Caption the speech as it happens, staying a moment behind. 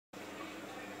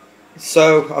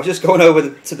So I was just going over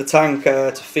to the tank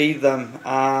to feed them,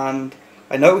 and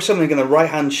I noticed something in the right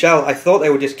hand shell. I thought they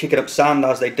were just kicking up sand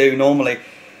as they do normally,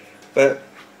 but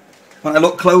when I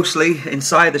looked closely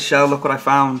inside the shell, look what I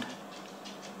found.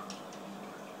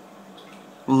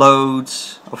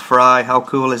 Loads of fry. How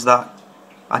cool is that?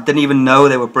 I didn't even know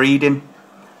they were breeding.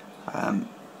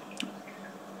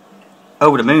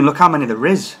 Over the moon, look how many there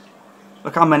is.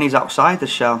 Look how many's outside the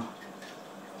shell.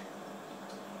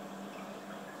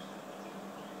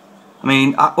 I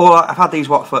mean, I've had these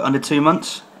for under 2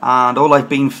 months, and all I've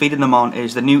been feeding them on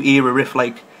is the new era Rift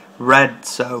Lake Red,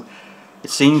 so it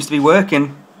seems to be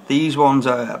working. These ones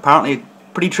are apparently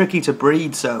pretty tricky to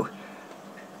breed, so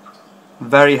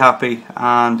very happy,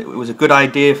 and it was a good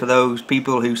idea for those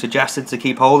people who suggested to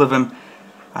keep hold of them.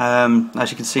 As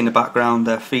you can see in the background,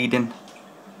 they're feeding.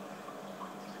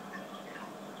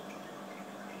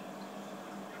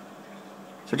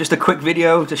 So just a quick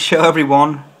video to show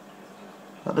everyone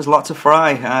that there's lots of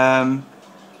fry.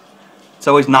 It's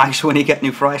always nice when you get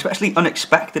new fry, especially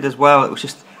unexpected as well. It was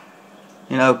just,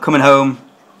 you know, coming home,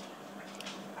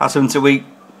 had something to eat,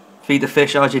 feed the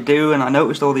fish as you do, and I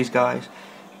noticed all these guys.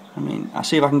 I mean, I'll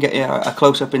see if I can get you a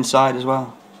close-up inside as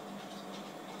well.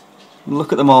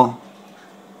 Look at them all.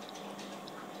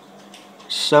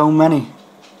 So many.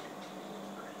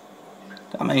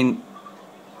 I mean,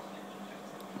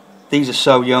 these are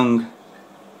so young.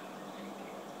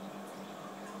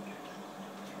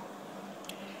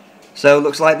 So it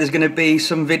looks like there's going to be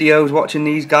some videos watching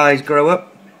these guys grow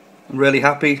up. I'm really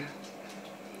happy.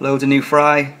 Loads of new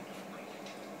fry.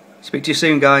 Speak to you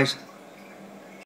soon, guys.